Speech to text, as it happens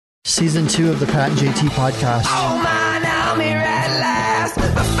Season 2 of the Pat and JT podcast. Oh man, I'm here at last.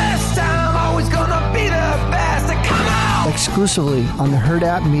 The best time, always gonna be the best. Come on! Exclusively on the Herd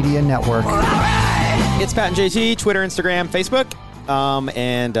App Media Network. All right. It's Pat and JT, Twitter, Instagram, Facebook,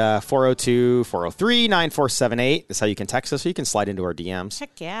 and 402-403-9478. That's how you can text us, or you can slide into our DMs.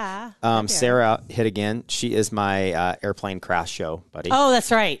 Heck yeah. Sarah hit again. She is my airplane crash show buddy. Oh,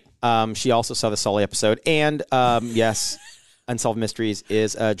 that's right. She also saw the Sully episode. And yes, Unsolved Mysteries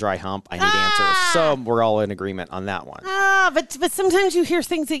is a dry hump. I need answers. So we're all in agreement on that one. But sometimes you hear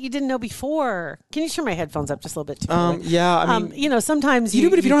things that you didn't know before. Can you turn my headphones up just a little bit too? Yeah, I mean, sometimes you do,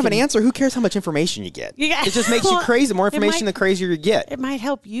 but if you don't have an answer, who cares how much information you get? It just makes you crazy. The more information, the crazier you get. It might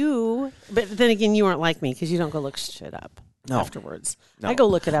help you. But then again, you aren't like me because you don't go look shit up afterwards. No. I go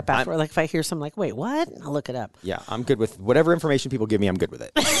look it up afterwards. Like if I hear something like, wait, what? I'll look it up. Yeah, I'm good with whatever information people give me. I'm good with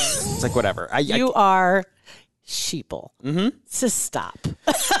it. It's like whatever. You are sheeple. Mm-hmm. So stop.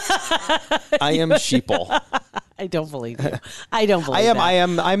 I am sheeple. I don't believe you. I don't believe that.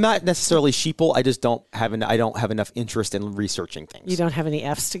 I'm not necessarily sheeple. I just don't have enough interest in researching things. You don't have any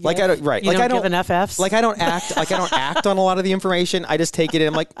F's to give? Like I don't, right. You like don't I don't give enough F's? Like I don't act on a lot of the information. I just take it in.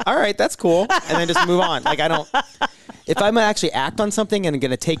 I'm like, all right, that's cool. And then just move on. Like I don't, if I'm gonna actually act on something and I'm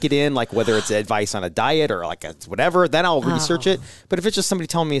going to take it in, like whether it's advice on a diet or like it's whatever, then I'll research it. But if it's just somebody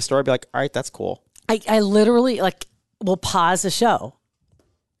telling me a story, I'll be like, all right, that's cool. I literally will pause the show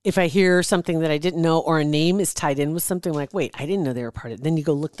if I hear something that I didn't know or a name is tied in with something. Like, wait, I didn't know they were part of it. Then you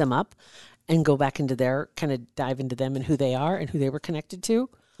go look them up and go back into kind of dive into them and who they are and who they were connected to.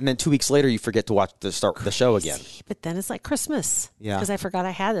 And then 2 weeks later, you forget to watch the show again. But then it's like Christmas. Yeah. Because I forgot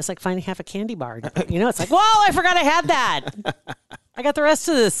I had this. Like finding half a candy bar. It's like, whoa, I forgot I had that. I got the rest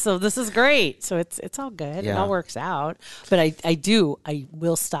of this, so this is great. So it's all good. Yeah. It all works out. But I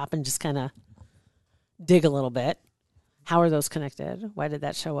will stop and just kind of dig a little bit. How are those connected? Why did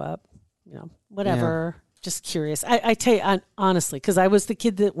that show up? Whatever. Yeah. Just curious. I tell you honestly, because I was the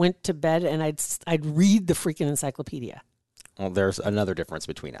kid that went to bed and I'd read the freaking encyclopedia. Well, there's another difference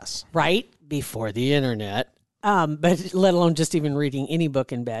between us. Right? Before the internet. But let alone just even reading any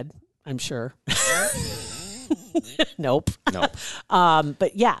book in bed, I'm sure. Nope.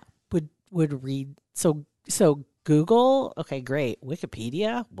 But yeah, would read. So Google, okay, great.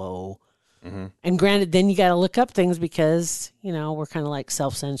 Wikipedia, whoa. Mm-hmm. And granted, then you got to look up things because, we're kind of like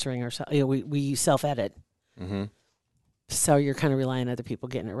self-censoring ourselves. We self-edit. Mm-hmm. So you're kind of relying on other people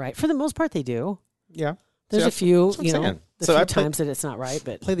getting it right. For the most part, they do. Yeah. There's a few, few times that it's not right.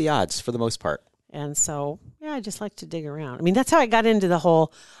 But play the odds for the most part. And so, yeah, I just like to dig around. I mean, that's how I got into the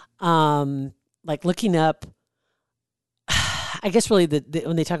whole, looking up, I guess really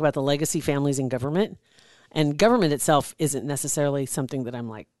when they talk about the legacy families in government, and government itself isn't necessarily something that I'm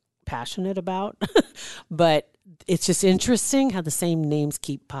like passionate about, but it's just interesting how the same names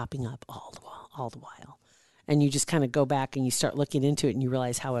keep popping up all the while. And you just kind of go back and you start looking into it and you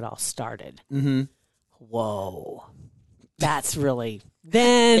realize how it all started. Mm-hmm. Whoa. That's really...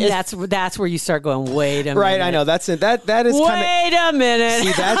 Then that's where you start going, wait a minute. Right, I know. That is wait a minute.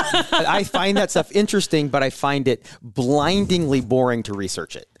 See, I find that stuff interesting, but I find it blindingly boring to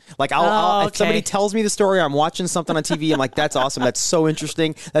research it. Like if somebody tells me the story, or I'm watching something on TV, I'm like, that's awesome. That's so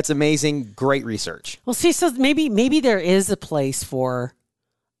interesting. That's amazing. Great research. Well, see, so maybe there is a place for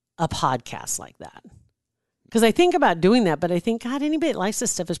a podcast like that. Because I think about doing that, but I think, God, anybody that likes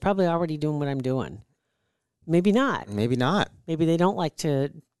this stuff is probably already doing what I'm doing. Maybe not. Maybe not. Maybe they don't like to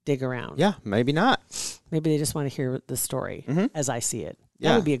dig around. Yeah, maybe not. Maybe they just want to hear the story as I see it. That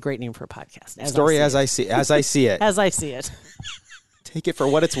Yeah. would be a great name for a podcast. As I see it. As I see it. Take it for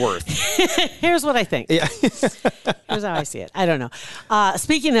what it's worth. Here's what I think. Yeah. Here's how I see it. I don't know.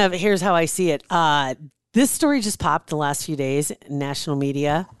 Speaking of here's how I see it, this story just popped the last few days in national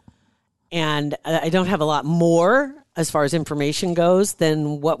media. And I don't have a lot more as far as information goes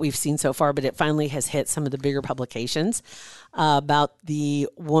than what we've seen so far, but it finally has hit some of the bigger publications about the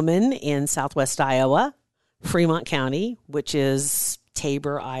woman in southwest Iowa, Fremont County, which is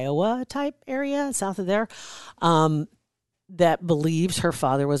Tabor, Iowa type area south of there, that believes her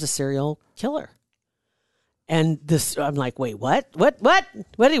father was a serial killer. And this, I'm like, wait, what? What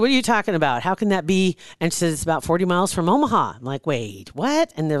are you talking about? How can that be? And she says it's about 40 miles from Omaha. I'm like, wait,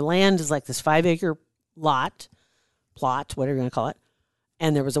 what? And their land is like this 5-acre plot, whatever you want to call it.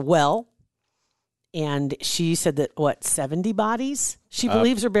 And there was a well. And she said that, 70 bodies she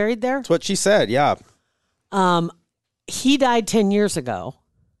believes are buried there? That's what she said, yeah. He died 10 years ago.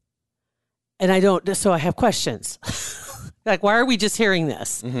 And so I have questions. Like, why are we just hearing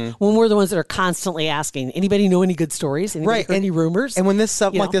this when we're the ones that are constantly asking? Anybody know any good stories? Anybody heard any rumors? And when this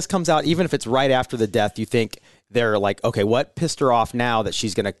something like this comes out, even if it's right after the death, you think they're like, okay, what pissed her off now that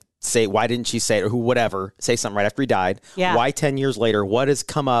she's going to say, why didn't she say it, or who, whatever, say something right after he died? Yeah. Why 10 years later? What has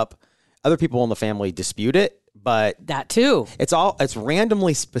come up? Other people in the family dispute it, but That too. it's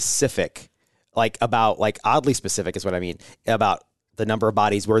randomly specific, like about, like oddly specific is what I mean, about the number of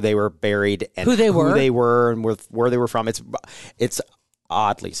bodies, where they were buried, and Who they were. and where they were from. It's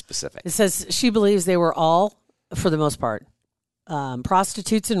oddly specific. It says she believes they were all, for the most part,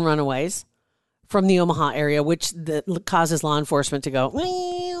 prostitutes and runaways from the Omaha area, which causes law enforcement to go,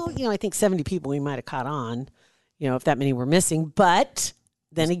 well, I think 70 people we might have caught on, if that many were missing. But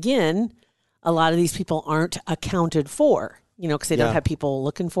then again, a lot of these people aren't accounted for, because they don't have people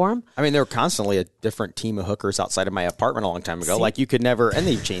looking for them. I mean, there were constantly a different team of hookers outside of my apartment a long time ago. Like you could never, and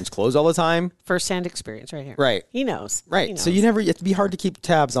they change clothes all the time. First-hand experience right here. Right. He knows. Right. He knows. So it'd be hard to keep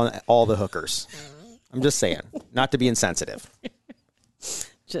tabs on all the hookers. I'm just saying, not to be insensitive.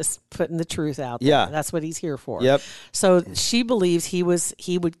 Just putting the truth out there. Yeah. That's what he's here for. Yep. So she believes he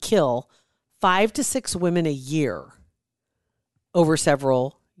would kill 5 to 6 women a year over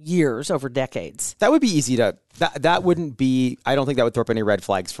several years, over decades. That would be easy that wouldn't be, I don't think that would throw up any red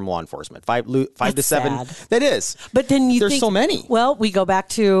flags from law enforcement. 5 to 7. sad. That is. But then There's so many. Well, we go back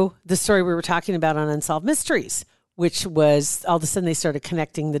to the story we were talking about on Unsolved Mysteries, which was all of a sudden they started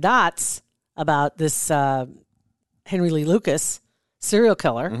connecting the dots about this Henry Lee Lucas serial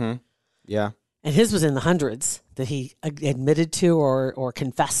killer. Mm-hmm. Yeah. And his was in the hundreds that he admitted to or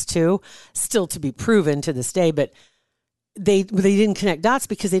confessed to, still to be proven to this day. But they didn't connect dots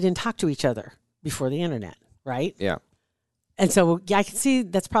because they didn't talk to each other before the internet, right? Yeah. And so I can see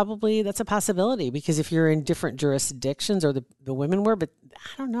that's a possibility, because if you're in different jurisdictions, or the women were, but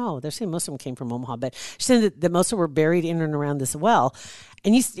I don't know. They're saying most of them came from Omaha, but she's saying that most of them were buried in and around this well.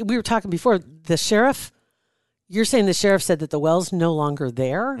 And we were talking before, the sheriff, you're saying the sheriff said that the well's no longer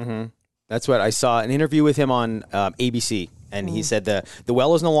there? Mm-hmm. That's what I saw, an interview with him on ABC. And he said the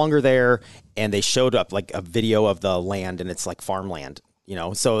well is no longer there, and they showed up like a video of the land, and it's like farmland,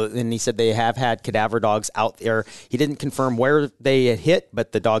 So then he said they have had cadaver dogs out there. He didn't confirm where they had hit,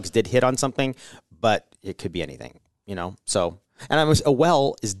 but the dogs did hit on something, but it could be anything, So, and a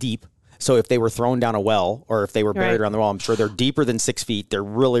well is deep. So if they were thrown down a well, or if they were buried around the well, I'm sure they're deeper than 6 feet. They're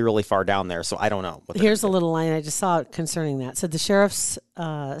really, really far down there. So I don't know. Here's a little line I just saw concerning that. So the sheriffs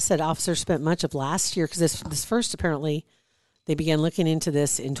said officers spent much of last year, because this first apparently they began looking into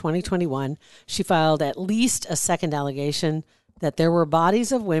this in 2021. She filed at least a second allegation that there were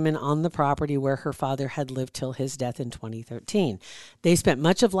bodies of women on the property where her father had lived till his death in 2013. They spent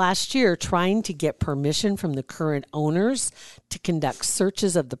much of last year trying to get permission from the current owners to conduct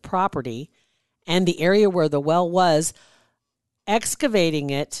searches of the property and the area where the well was,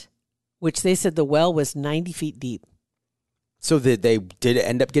 excavating it, which they said the well was 90 feet deep. So they did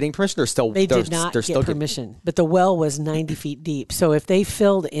end up getting permission? They did not get permission, but the well was 90 feet deep. So if they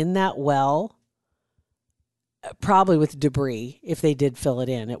filled in that well, probably with debris, if they did fill it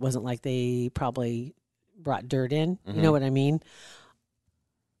in, it wasn't like they probably brought dirt in. Mm-hmm. You know what I mean?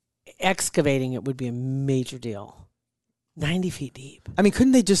 Excavating it would be a major deal. 90 feet deep. I mean,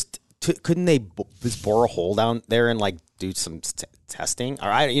 couldn't they just bore a hole down there and like do some testing? Or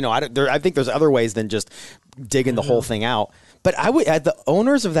I think there's other ways than just digging the whole thing out. But I would, at the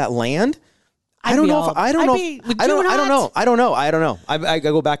owners of that land, I don't know. I don't know. I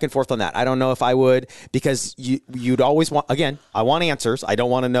go back and forth on that. I don't know if I would, because you'd always want, again, I want answers. I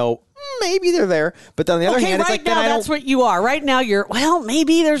don't want to know, maybe they're there. But on the other hand, it's like, now that's what you are. Right now you're,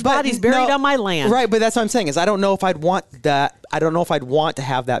 maybe there's bodies buried on my land. Right, but that's what I'm saying is I don't know if I'd want that. I don't know if I'd want to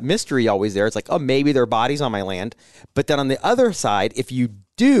have that mystery always there. It's like, oh, maybe there are bodies on my land. But then on the other side, if you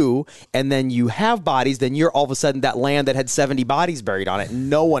do, and then you have bodies, then you're all of a sudden that land that had 70 bodies buried on it.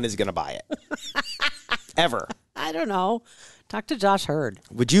 No one is going to buy it. Ever. I don't know. Talk to Josh Hurd.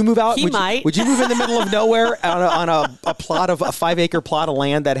 Would you move out? He might. Would you move in the middle of nowhere on a plot of a 5-acre plot of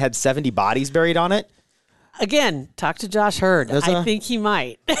land that had 70 bodies buried on it? Again, talk to Josh Hurd. I think he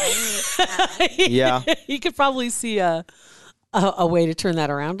might. Yeah. He could probably see a way to turn that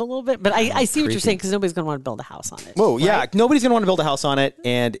around a little bit. But I see what you're saying, because nobody's going to want to build a house on it. Whoa, right? yeah. Nobody's going to want to build a house on it,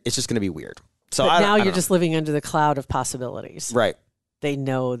 and it's just going to be weird. So but now I you're don't just know. living under the cloud of possibilities. Right. They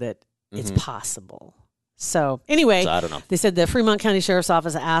know that it's possible. So anyway, I don't know. They said the Fremont County Sheriff's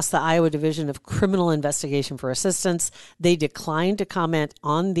Office asked the Iowa Division of Criminal Investigation for assistance. They declined to comment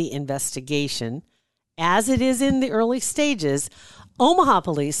on the investigation. As it is in the early stages, Omaha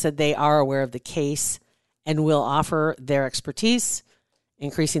police said they are aware of the case and will offer their expertise,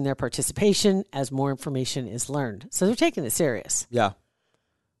 increasing their participation as more information is learned. So they're taking it serious. Yeah.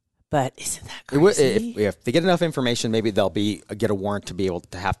 But isn't that It would, crazy? if they get enough information, maybe they'll get a warrant to be able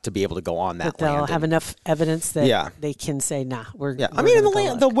to go on that That they'll land. have enough evidence that they can say, nah, we're Yeah, I we're mean, gonna the go land,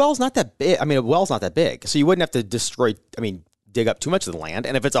 look. the well's not that big. I mean, a well's not that big, so you wouldn't have to dig up too much of the land.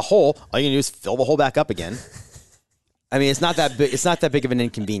 And if it's a hole, all you can do is fill the hole back up again. I mean, it's not that big. It's not that big of an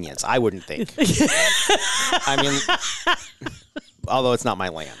inconvenience, I wouldn't think. I mean, although it's not my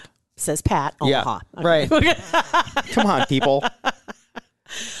land. Says Pat, Omaha. Yeah, right. Come on, people.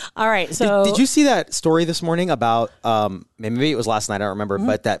 All right, so Did you see that story this morning about maybe it was last night, I don't remember,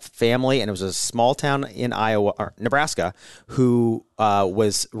 but that family, and it was a small town in Iowa or Nebraska, who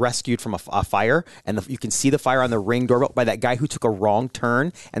was rescued from a fire, and you can see the fire on the Ring doorbell by that guy who took a wrong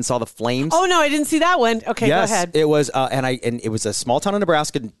turn and saw the flames. Oh no, I didn't see that one. Okay, Yes, go ahead. it was, and it was a small town in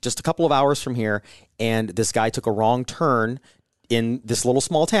Nebraska, just a couple of hours from here, and this guy took a wrong turn in this little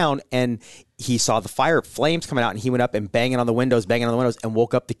small town, and he saw the flames coming out, and he went up and banging on the windows, and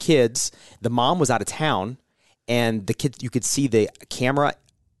woke up the kids. The mom was out of town, and the kids, you could see the camera,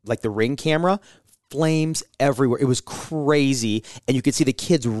 like the Ring camera, flames everywhere. It was crazy, and you could see the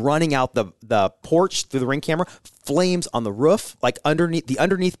kids running out the porch through the Ring camera, flames on the roof, like underneath the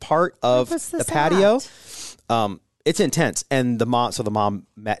underneath part of What's the this patio. at? It's intense, and the mom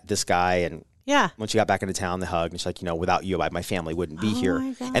met this guy, and Yeah. when she got back into town, they hugged, and she's like, without you, my family wouldn't be here.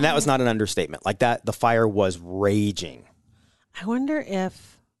 my God. And that was not an understatement. Like that, the fire was raging. I wonder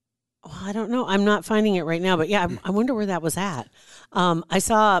if, well, I don't know. I'm not finding it right now, but yeah, I wonder where that was at. I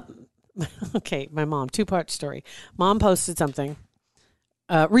saw, okay, my mom, 2-part story. Mom posted something,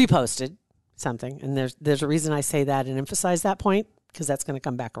 reposted something, and there's a reason I say that and emphasize that point, because that's going to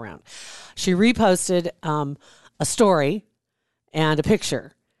come back around. She reposted a story and a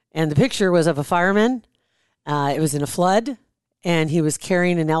picture, and the picture was of a fireman. It was in a flood, and he was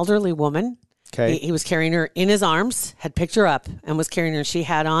carrying an elderly woman. Okay. He was carrying her in his arms, had picked her up, and was carrying her. She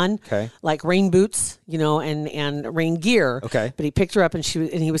had on like rain boots, and rain gear. Okay. But he picked her up, and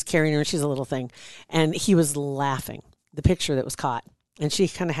he was carrying her, and she's a little thing. And he was laughing, the picture that was caught. And she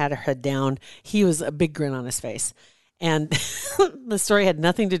kind of had her head down. He was a big grin on his face. And the story had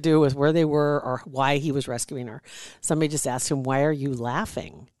nothing to do with where they were or why he was rescuing her. Somebody just asked him, why are you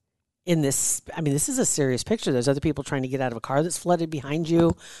laughing? In this, I mean, this is a serious picture. There's other people trying to get out of a car that's flooded behind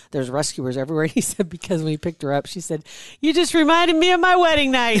you. There's rescuers everywhere. He said, because when he picked her up, she said, you just reminded me of my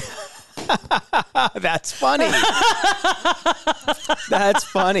wedding night. That's funny. That's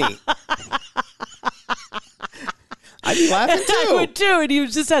funny. I'd be laughing too. I would too. And he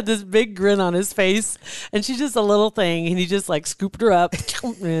just had this big grin on his face. And she's just a little thing. And he just like scooped her up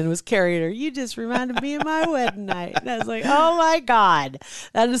and was carrying her. You just reminded me of my wedding night. And I was like, oh my God,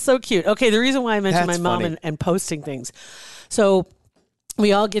 that is so cute. Okay, the reason why I mentioned That's my mom funny. and posting things. So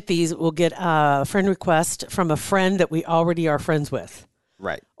we all get these. We'll get a friend request from a friend that we already are friends with.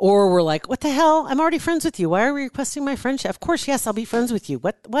 Right. Or we're like, what the hell? I'm already friends with you. Why are we requesting my friendship? Of course, yes, I'll be friends with you.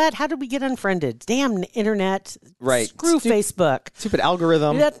 What? How did we get unfriended? Damn internet. Right. Screw Facebook. Stupid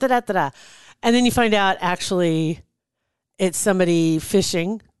algorithm. Da, da, da, da, da. And then you find out actually it's somebody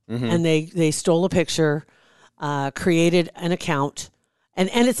phishing and they stole a picture, created an account. And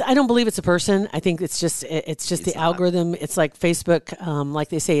I don't believe it's a person. I think it's just the algorithm. It's like Facebook, like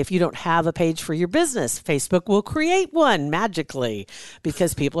they say, if you don't have a page for your business, Facebook will create one magically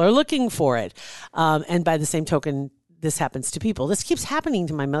because people are looking for it. And by the same token, this happens to people. This keeps happening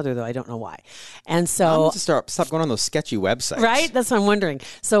to my mother, though. I don't know why. And so, I'm to stop going on those sketchy websites. right? That's what I'm wondering.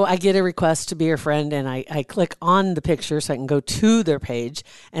 So I get a request to be her friend, and I click on the picture so I can go to their page,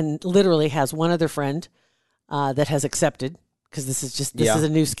 and literally has one other friend that has accepted. Because this is a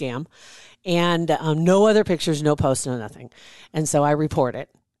new scam, and no other pictures, no posts, no nothing. And so I report it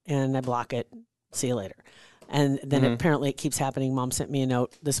and I block it. See you later. And then apparently it keeps happening. Mom sent me a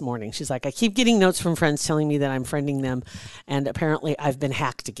note this morning. She's like, I keep getting notes from friends telling me that I'm friending them, and apparently I've been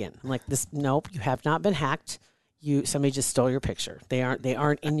hacked again. I'm like, nope, you have not been hacked. Somebody just stole your picture. They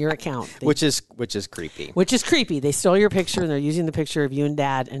aren't in your account. Which is creepy. Which is creepy. They stole your picture and they're using the picture of you and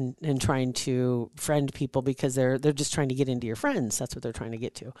Dad and trying to friend people because they're just trying to get into your friends. That's what they're trying to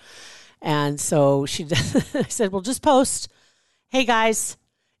get to. And so I said, well, just post. Hey guys,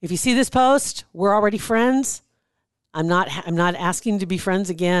 if you see this post, we're already friends. I'm not asking to be friends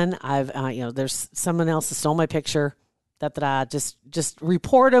again. There's someone else that stole my picture. Just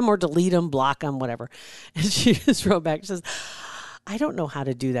report them or delete them, block them, whatever. And she just wrote back. She says, I don't know how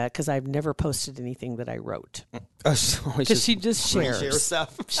to do that because I've never posted anything that I wrote. Because she just shares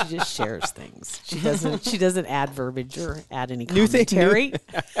stuff. She just shares things. She doesn't add verbiage or add any New thing- commentary.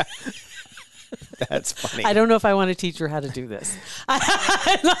 That's funny. I don't know if I want to teach her how to do this.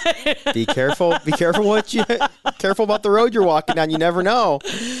 Be careful. Be careful careful about the road you're walking down. You never know.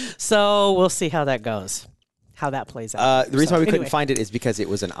 So we'll see how that goes, how that plays out. The reason why we Anyway. couldn't find it is because it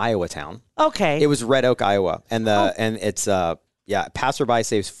was an Iowa town. Okay. It was Red Oak, Iowa, and it's passerby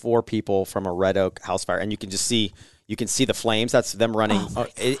saves 4 people from a Red Oak house fire, and you can see the flames. That's them running.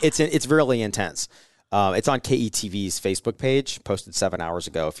 It's really intense. It's on KETV's Facebook page, posted 7 hours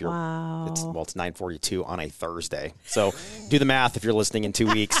ago. If you're, it's 9:42 on a Thursday. So do the math if you're listening in 2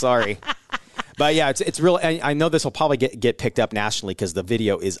 weeks. Sorry, but yeah, it's real. I know this will probably get picked up nationally because the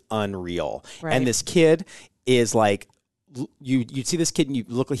video is unreal. Right. And this kid is like. You see this kid and you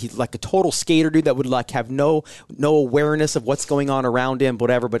look like he's like a total skater dude that would like have no awareness of what's going on around him,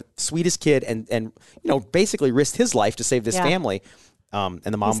 whatever, but sweetest kid and basically risked his life to save this family. And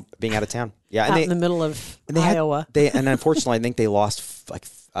the mom being out of town. Yeah. out in the middle of Iowa. And unfortunately, I think they lost like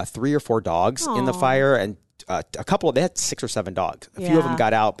 3 or 4 dogs in the fire, and they had 6 or 7 dogs. A few of them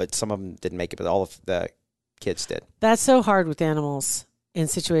got out, but some of them didn't make it, but all of the kids did. That's so hard with animals in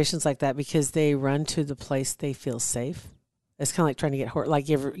situations like that because they run to the place they feel safe. It's kind of like trying to get like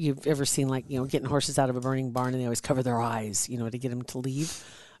you've ever seen like getting horses out of a burning barn and they always cover their eyes to get them to leave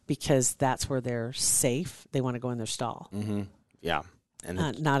because that's where they're safe. They want to go in their stall. Mm-hmm. Yeah, and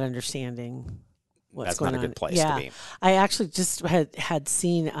not understanding what's that's going on. That's not a good place to be. I actually just had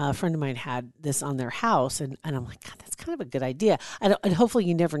seen a friend of mine had this on their house, and I'm like, God, that's kind of a good idea. And hopefully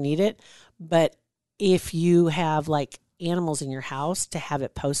you never need it, but if you have like animals in your house, to have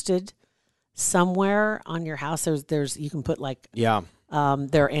it posted somewhere on your house, there's you can put like there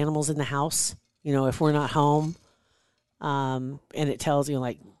are animals in the house, if we're not home, and it tells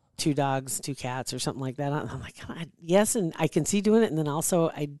like 2 dogs, 2 cats or something like that. I'm like, God, yes, and I can see doing it, and then also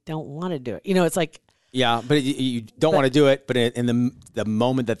I don't want to do it. It's like but you don't want to do it, but in the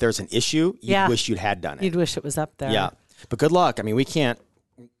moment that there's an issue, you wish you'd had done it. You'd wish it was up there. Yeah, but good luck. I mean, we can't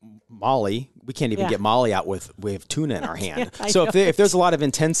even get Molly out with tuna in our hand. So if there's a lot of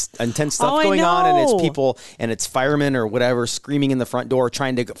intense stuff going on, and it's people and it's firemen or whatever screaming in the front door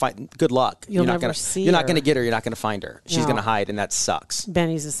trying to find, good luck. You're not going to get her. You're not going to find her. She's going to hide, and that sucks.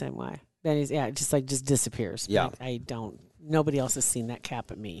 Benny's the same way. Benny's just disappears. Yeah, I don't. Nobody else has seen that cat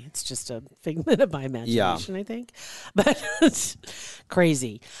but me. It's just a figment of my imagination, I think. But it's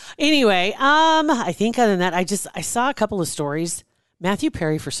crazy. Anyway, I think other than that, I saw a couple of stories. Matthew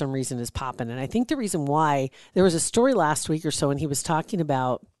Perry, for some reason, is popping. And I think the reason why, there was a story last week or so, and he was talking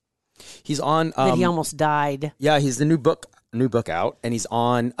about he's on that he almost died. Yeah, he's the new book out, and he's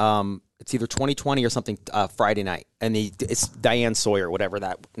on it's either 2020 or something Friday night, and it's Diane Sawyer, whatever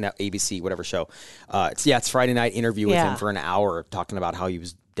that ABC whatever show. It's Friday night interview with him for an hour talking about how he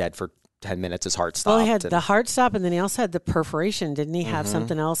was dead for 10 minutes. His heart stopped. Well, he had the heart stop, and then he also had the perforation. Didn't he have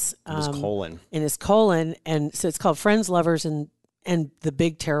something else in his colon? In his colon, and so it's called Friends, Lovers, and the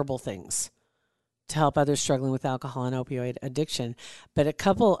Big Terrible Things, to help others struggling with alcohol and opioid addiction. But a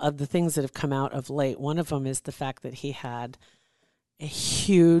couple of the things that have come out of late, one of them is the fact that he had a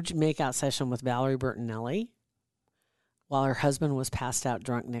huge makeout session with Valerie Bertinelli while her husband was passed out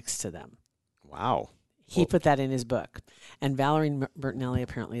drunk next to them. Wow. He put that in his book. And Valerie Bertinelli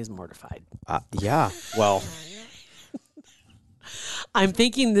apparently is mortified. Yeah. Well, I'm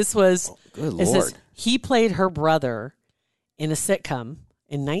thinking this was, good Lord. He played her brother in a sitcom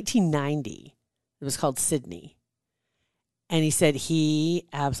in 1990. It was called Sydney. And he said he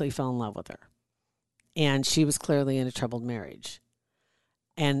absolutely fell in love with her. And she was clearly in a troubled marriage.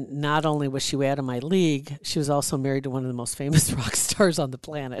 And not only was she way out of my league, she was also married to one of the most famous rock stars on the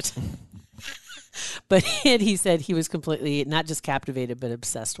planet. But he said he was completely not just captivated, but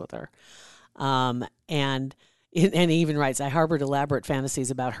obsessed with her. And he even writes, I harbored elaborate fantasies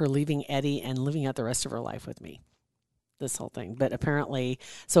about her leaving Eddie and living out the rest of her life with me. This whole thing. But apparently,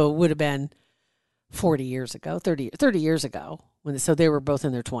 so it would have been 40 years ago, 30 years ago. So they were both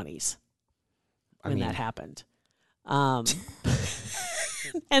in their 20s when that happened.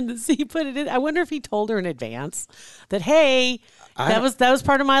 And he put it in. I wonder if he told her in advance that, hey, that was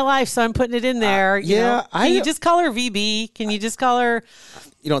part of my life, so I'm putting it in there. Can you just call her VB? Can you just call her?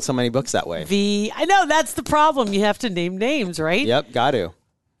 You don't sell many books that way. V. I know that's the problem. You have to name names, right? Yep, got to.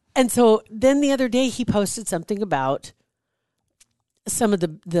 And so then the other day he posted something about some of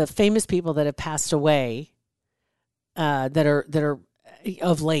the famous people that have passed away, that are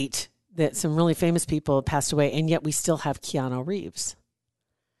of late. That some really famous people have passed away, and yet we still have Keanu Reeves.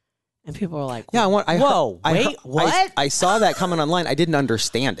 And people are like, what? I saw that coming online. I didn't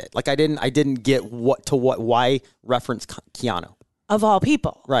understand it. Like I didn't get why reference Keanu. Of all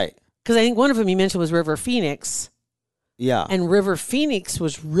people. Right. Because I think one of them you mentioned was River Phoenix. Yeah. And River Phoenix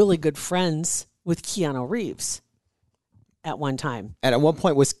was really good friends with Keanu Reeves at one time. And at one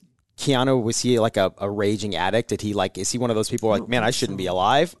point was Keanu, was he like a raging addict? Did he like, is he one of those people like, man, I shouldn't be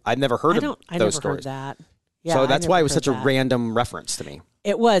alive? I've never heard of I those never stories. heard that. Yeah, So I that's never why it was heard such a that. random reference to me.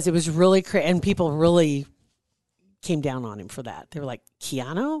 It was really crazy, and people really came down on him for that. They were like,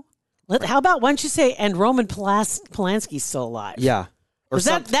 Keanu? How about, why don't you say, and Roman Polanski's still alive? Yeah. Or 'Cause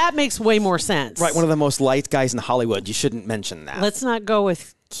that makes way more sense. right, one of the most liked guys in Hollywood. You shouldn't mention that. Let's not go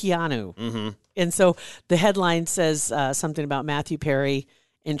with Keanu. Mm-hmm. And so the headline says something about Matthew Perry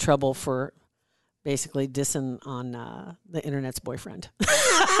in trouble for basically dissing on the internet's boyfriend.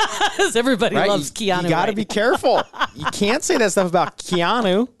 Because everybody Right? loves Keanu. You got to right be careful. You can't say that stuff about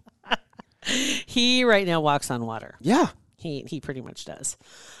Keanu. He right now walks on water. Yeah. He pretty much does.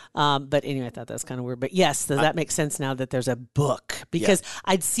 But anyway, I thought that was kind of weird. But yes, does that make sense now that there's a book? Because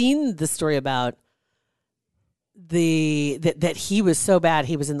I'd seen the story about that he was so bad,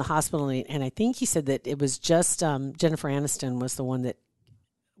 he was in the hospital, and I think he said that it was just Jennifer Aniston was the one that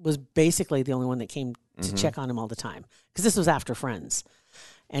was basically the only one that came to check on him all the time, because this was after Friends,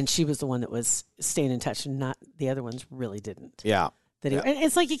 and she was the one that was staying in touch, and not the other ones really didn't. Yeah. And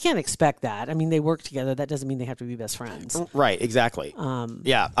it's like you can't expect that. I mean, they work together. That doesn't mean they have to be best friends. Right, exactly.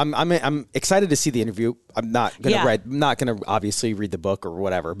 Yeah, I'm excited to see the interview. I'm not gonna obviously read the book or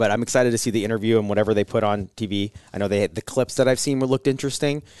whatever, but I'm excited to see the interview and whatever they put on TV. I know they had the clips that I've seen looked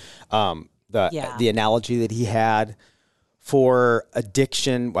interesting. The analogy that he had for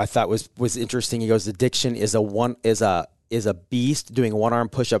addiction, I thought was interesting. He goes, addiction is a beast doing one-arm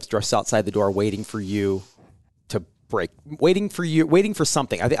push-ups just outside the door, waiting for you to break, waiting for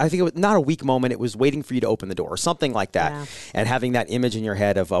something. I think it was not a weak moment. It was waiting for you to open the door or something like that. Yeah. And having that image in your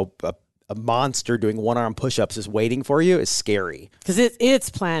head of a monster doing one-arm push-ups is waiting for you is scary. Because it's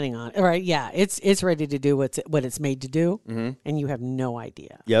planning on it, right? Yeah, it's ready to do what it's made to do, and you have no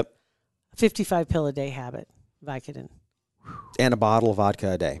idea. Yep. 55 pill a day habit, Vicodin. And a bottle of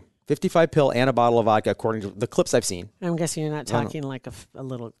vodka a day. 55 pill and a bottle of vodka, according to the clips I've seen. I'm guessing you're not talking like the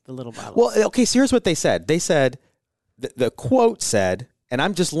little bottle. Well, okay, so here's what they said. They said, the quote said, and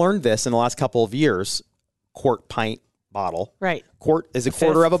I've just learned this in the last couple of years, quart, pint, bottle. Right. Quart is a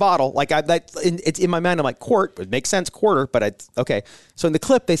quarter of a bottle. Like it's in my mind, I'm like, quart, it makes sense, quarter, but okay. So in the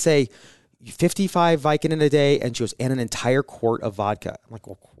clip, they say 55 Vicodin a day, and she goes, and an entire quart of vodka. I'm like,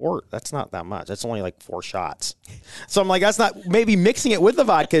 well, quart, that's not that much. That's only like 4 shots. So I'm like, that's not, maybe mixing it with the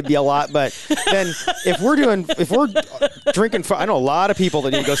vodka would be a lot, but then if we're drinking, I know a lot of people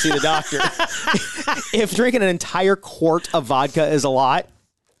that need to go see the doctor. If drinking an entire quart of vodka is a lot,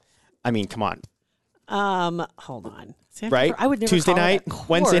 I mean, come on. Hold on. See, Right? I would never Tuesday call it night, a quart.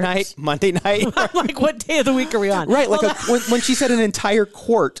 Wednesday night, Monday night. I'm like, what day of the week are we on? Right. Like when she said an entire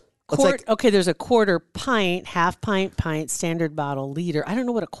quart. Quart, okay, there's a quarter pint, half pint, standard bottle, liter. I don't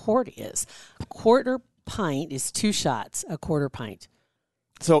know what a quart is. A quarter pint is 2 shots, a quarter pint.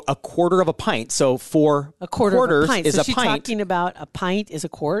 So a quarter of a pint. So 4 A quarter quarters of a pint. is so a she's pint. talking about a pint is a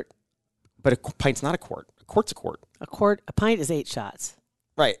quart. But a pint's not a quart. A quart's a quart. A pint is 8 shots.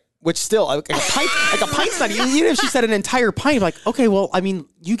 Right. Which still, like a pint's not, even if she said an entire pint, like, okay, well, I mean,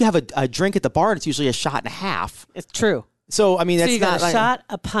 you have a drink at the bar and it's usually a shot and a half. It's true. So, I mean, that's so you got not a shot,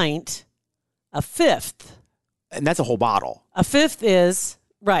 a pint, a fifth. And that's a whole bottle. A fifth is,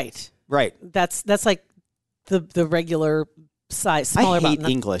 right. Right. That's like the regular size, smaller I hate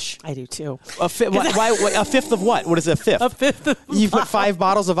bottle. English. I do too. A fifth of what? What is a fifth? A fifth of You put 5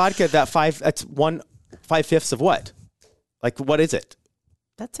 bottles of vodka, that's 5/5 of what? Like, what is it?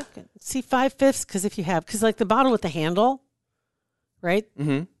 That's okay. See, 5/5, because like the bottle with the handle, right?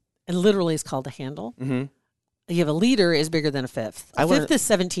 Mm-hmm. And literally it's called a handle. Mm-hmm. You have a liter is bigger than a fifth. A fifth is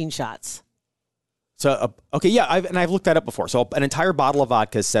 17 shots. So, okay, yeah, I've looked that up before. So an entire bottle of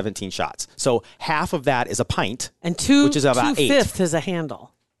vodka is 17 shots. So half of that is a pint, And which is about 8. 2/5 is a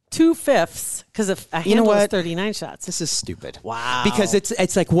handle. 2/5, because a handle is 39 shots. This is stupid. Wow. Because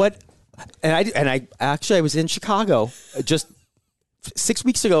it's like what, and I was in Chicago just 6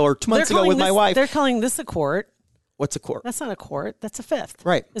 weeks ago or 2 months ago with my wife. They're calling this a quart. What's a quart? That's not a quart. That's a fifth.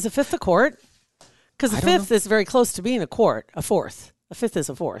 Right. Is a fifth a quart? Because a fifth is very close to being a quart. A fourth. A fifth is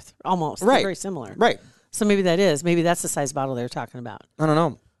a fourth. Almost. Right. They're very similar. Right. So maybe that's the size bottle they were talking about. I don't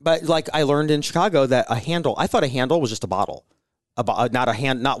know. But like I learned in Chicago that a handle, I thought a handle was just a bottle.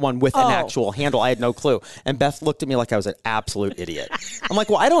 Not one with an actual handle. I had no clue. And Beth looked at me like I was an absolute idiot. I'm like,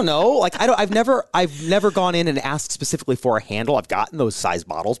 well, I don't know. Like I've never gone in and asked specifically for a handle. I've gotten those size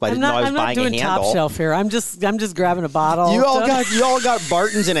bottles, but I didn't know I was buying a handle. I'm not doing top shelf here. I'm just grabbing a bottle. You all got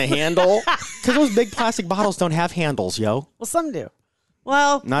Bartons and a handle because those big plastic bottles don't have handles, yo. Well, some do.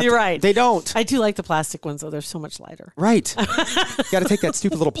 Well, you're right. They don't. I do like the plastic ones, though. They're so much lighter. Right. You got to take that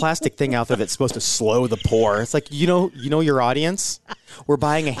stupid little plastic thing out there that's supposed to slow the pour. It's like, you know your audience? We're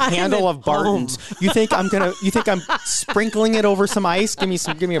buying a handle of Bartons. You think I'm sprinkling it over some ice? Give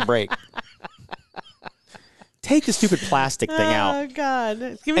me a break. Take the stupid plastic thing out. Oh, God.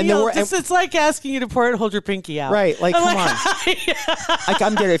 It's like asking you to pour it and hold your pinky out. Right. Like, come on. Like,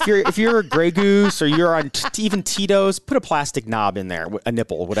 I'm getting if you're a Grey Goose or you're on even Tito's, put a plastic knob in there, a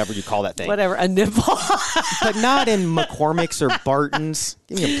nipple, whatever you call that thing. Whatever, a nipple. But not in McCormick's or Barton's.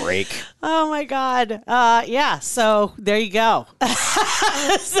 Give me a break. Oh, my God. Yeah, so there you go.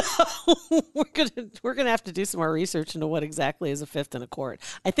 So we're gonna have to do some more research into what exactly is a fifth in a quart.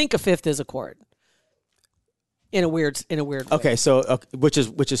 I think a fifth is a quart. In a weird way. Okay, so which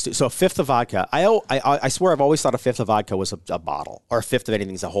is so a fifth of vodka. I swear I've always thought a fifth of vodka was a bottle, or a fifth of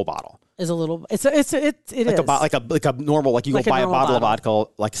anything is a whole bottle. Is a little. It like is like a normal, like you like go buy a bottle of bottle.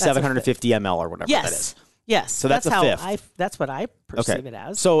 vodka, like 750 ml or whatever that is. Yes. So that's a fifth. That's what I perceive it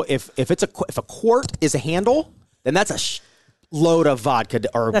as. So if a quart is a handle, then that's a load of vodka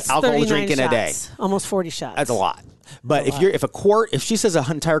or that's alcohol drink in a day. Almost 40 shots. That's a lot. But if she says an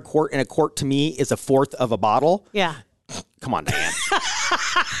entire quart, and a quart to me is a fourth of a bottle. Yeah. Come on, Diane.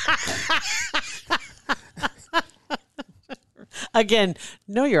 Again,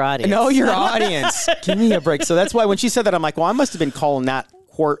 know your audience. Know your audience. Give me a break. So that's why when she said that, I'm like, well, I must have been calling that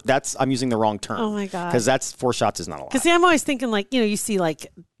quart. I'm using the wrong term. Oh my God. Because that's 4 shots is not a lot. Because I'm always thinking like, you see like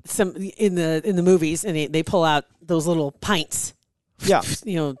some in the movies and they pull out those little pints. Yeah.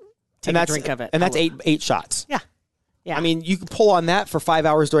 Take a drink of it. And that's eight shots. Yeah. Yeah. I mean, you can pull on that for 5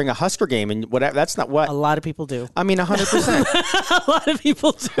 hours during a Husker game, and whatever. That's not what a lot of people do. I mean, 100%. A lot of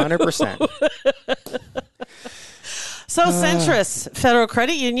people do. 100%. So, Centris Federal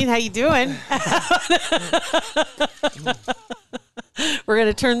Credit Union, how you doing? We're going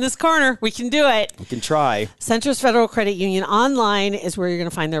to turn this corner. We can do it. We can try. Centris Federal Credit Union online is where you're going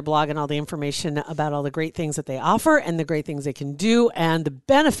to find their blog and all the information about all the great things that they offer and the great things they can do and the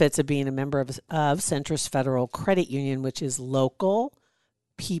benefits of being a member of Centris Federal Credit Union, which is local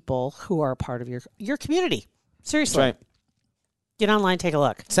people who are a part of your community. Seriously. That's right. Get online, take a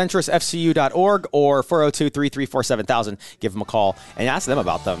look. CentrisFCU.org or 402-334-7000. Give them a call and ask them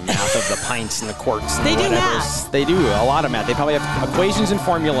about the math of the pints and the quarts. And they do whatever. math. They do a lot of math. They probably have equations and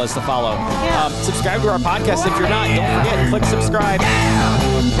formulas to follow. Yeah. Subscribe to our podcast if you're not. Don't forget, click subscribe. Pat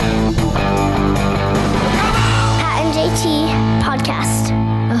and JT Podcast,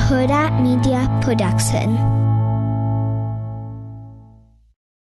 a Huda Media Production.